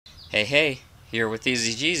Hey, here with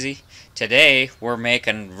TheEZGZ. Today we're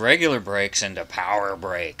making regular brakes into power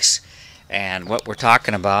brakes. And what we're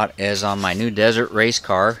talking about is on my new desert race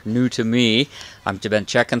car, new to me. I've been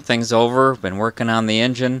checking things over, been working on the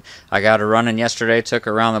engine. I got it running yesterday, took it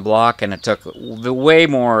around the block, and it took way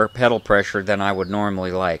more pedal pressure than I would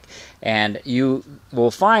normally like. And you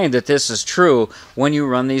will find that this is true when you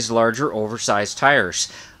run these larger oversized tires.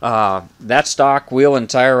 That stock wheel and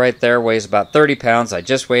tire right there weighs about 30 pounds. I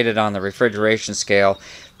just weighed it on the refrigeration scale.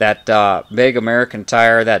 That big American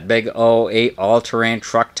tire, that big 08 all-terrain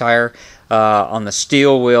truck tire, on the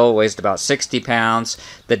steel wheel weighs about 60 pounds.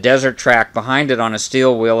 The desert track behind it on a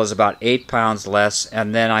steel wheel is about 8 pounds less.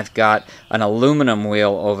 And then I've got an aluminum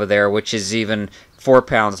wheel over there, which is even 4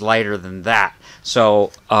 pounds lighter than that.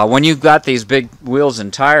 So when you've got these big wheels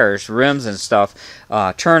and tires, rims and stuff,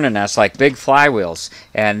 turning us like big flywheels.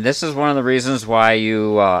 And this is one of the reasons why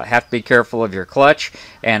you have to be careful of your clutch.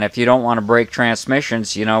 And if you don't want to break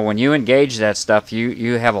transmissions, you know, when you engage that stuff,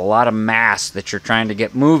 you have a lot of mass that you're trying to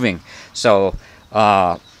get moving. So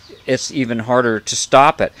it's even harder to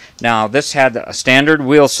stop it. Now, this had a standard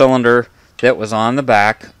wheel cylinder that was on the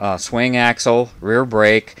back, swing axle, rear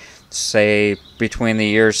brake, say between the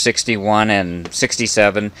years 61 and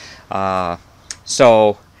 67.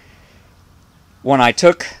 So when I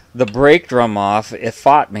took the brake drum off, it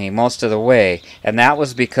fought me most of the way, and that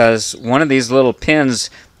was because one of these little pins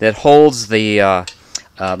that holds the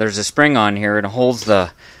there's a spring on here and it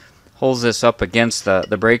holds this up against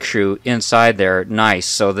the brake shoe inside there nice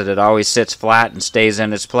so that it always sits flat and stays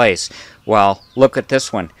in its place. Well, look at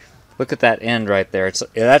this one. Look at that end right there.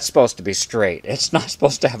 That's supposed to be straight. It's not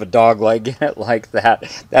supposed to have a dog leg in it like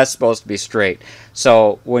that. That's supposed to be straight.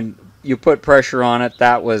 So when you put pressure on it,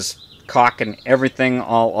 that was cocking everything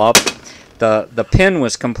all up. The pin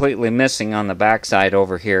was completely missing on the backside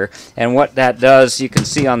over here. And what that does, you can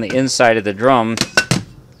see on the inside of the drum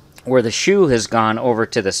where the shoe has gone over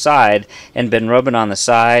to the side and been rubbing on the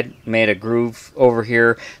side, made a groove over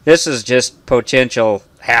here. This is just potential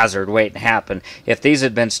hazard waiting to happen. If these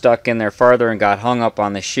had been stuck in there farther and got hung up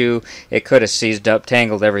on the shoe, it could have seized up,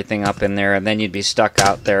 tangled everything up in there, and then you'd be stuck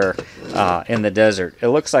out there in the desert. It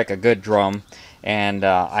looks like a good drum, and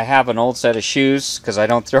I have an old set of shoes because I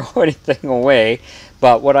don't throw anything away.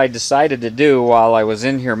 But what I decided to do while I was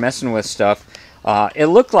in here messing with stuff, it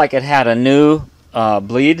looked like it had a new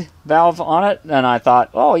bleed valve on it, and I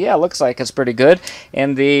thought, oh yeah, looks like it's pretty good.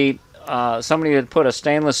 And somebody had put a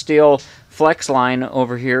stainless steel flex line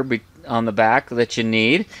over here on the back that you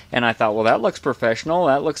need, and I thought, well, that looks professional.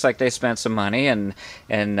 That looks like they spent some money,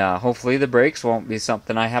 and hopefully the brakes won't be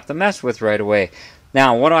something I have to mess with right away.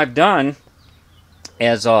 Now, what I've done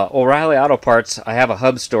is O'Reilly Auto Parts. I have a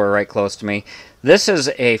hub store right close to me. This is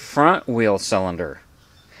a front wheel cylinder.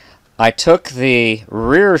 I took the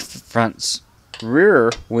rear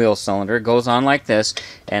wheel cylinder, goes on like this,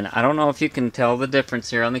 and I don't know if you can tell the difference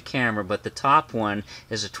here on the camera, but the top one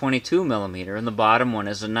is a 22 millimeter and the bottom one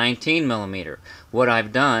is a 19 millimeter. What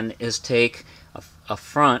I've done is take a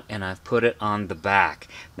front and I've put it on the back.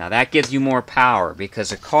 Now that gives you more power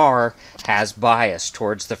because a car has bias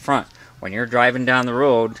towards the front. When you're driving down the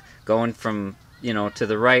road going from, you know, to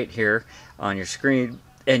the right here on your screen,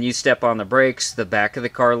 and you step on the brakes, the back of the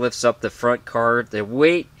car lifts up, the front car, the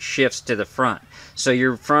weight shifts to the front. So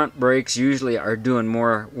your front brakes usually are doing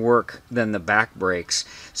more work than the back brakes.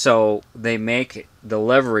 So they make the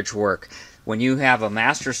leverage work. When you have a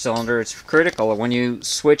master cylinder, it's critical. When you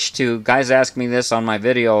switch to, guys ask me this on my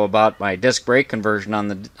video about my disc brake conversion on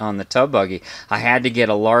the tub buggy, I had to get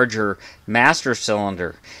a larger master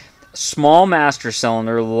cylinder. Small master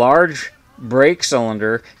cylinder, large brake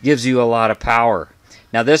cylinder gives you a lot of power.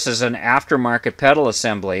 Now this is an aftermarket pedal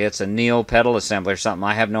assembly. It's a Neo pedal assembly or something.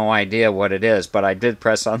 I have no idea what it is, but I did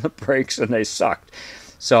press on the brakes and they sucked.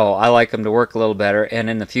 So I like them to work a little better, and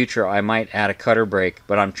in the future I might add a cutter brake.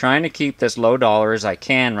 But I'm trying to keep this low dollar as I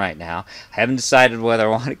can right now. I haven't decided whether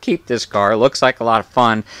I want to keep this car. It looks like a lot of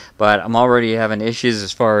fun, but I'm already having issues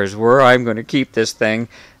as far as where I'm going to keep this thing,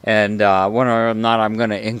 and whether or not I'm going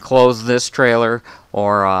to enclose this trailer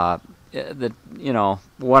or you know,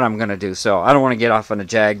 what I'm going to do. So I don't want to get off on a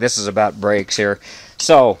jag. This is about brakes here.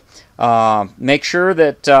 So make sure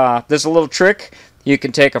that there's a little trick. You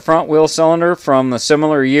can take a front wheel cylinder from a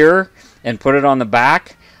similar year and put it on the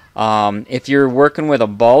back. If you're working with a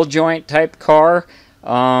ball joint type car,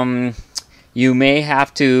 you may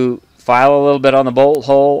have to file a little bit on the bolt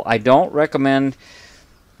hole. I don't recommend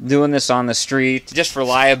doing this on the street. Just for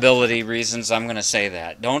liability reasons, I'm going to say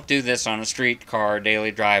that. Don't do this on a street car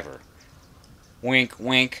daily driver. Wink,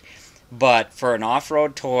 wink. But for an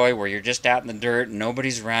off-road toy where you're just out in the dirt and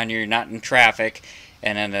nobody's around you, you're not in traffic,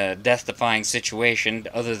 and in a death-defying situation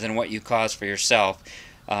other than what you caused for yourself.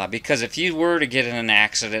 Because if you were to get in an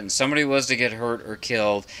accident and somebody was to get hurt or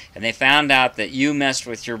killed and they found out that you messed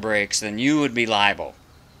with your brakes, then you would be liable.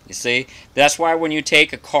 You see? That's why when you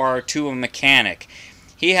take a car to a mechanic,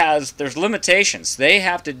 there's limitations. They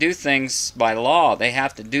have to do things by law. They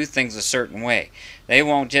have to do things a certain way. They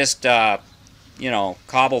won't just,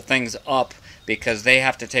 cobble things up, because they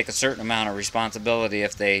have to take a certain amount of responsibility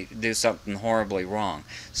if they do something horribly wrong.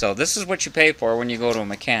 So this is what you pay for when you go to a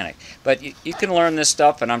mechanic. But you can learn this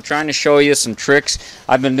stuff, and I'm trying to show you some tricks.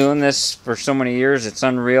 I've been doing this for so many years, it's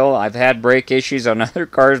unreal. I've had brake issues on other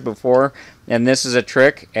cars before, and this is a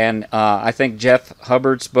trick. And I think Jeff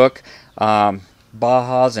Hubbard's book,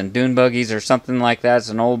 Bajas and Dune Buggies or something like that, it's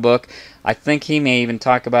an old book. I think he may even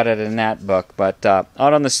talk about it in that book. But out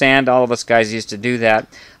on the sand, all of us guys used to do that.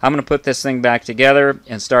 I'm going to put this thing back together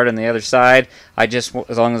and start on the other side. As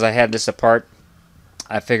long as I had this apart,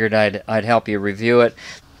 I figured I'd help you review it.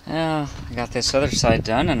 I got this other side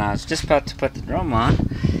done, and I was just about to put the drum on,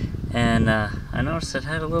 and I noticed it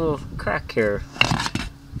had a little crack here,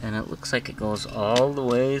 and it looks like it goes all the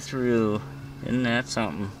way through. Isn't that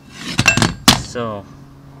something? So,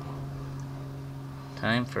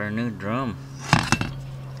 time for a new drum.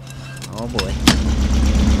 Oh boy.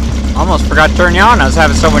 Almost forgot to turn you on. I was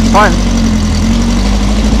having so much fun.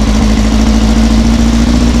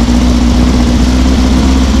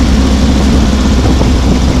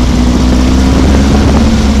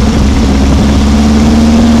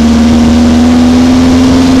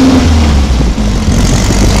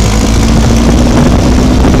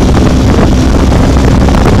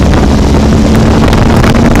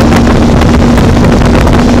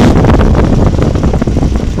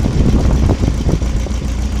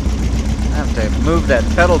 Move that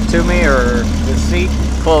pedal to me or the seat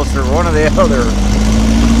closer, one or the other.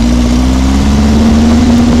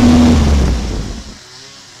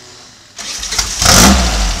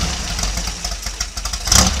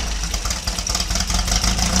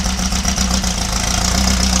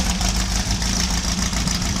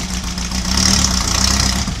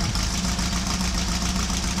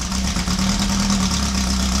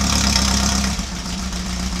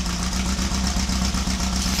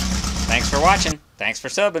 Thanks for watching. Thanks for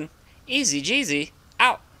subbing. TheEZGZ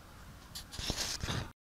out.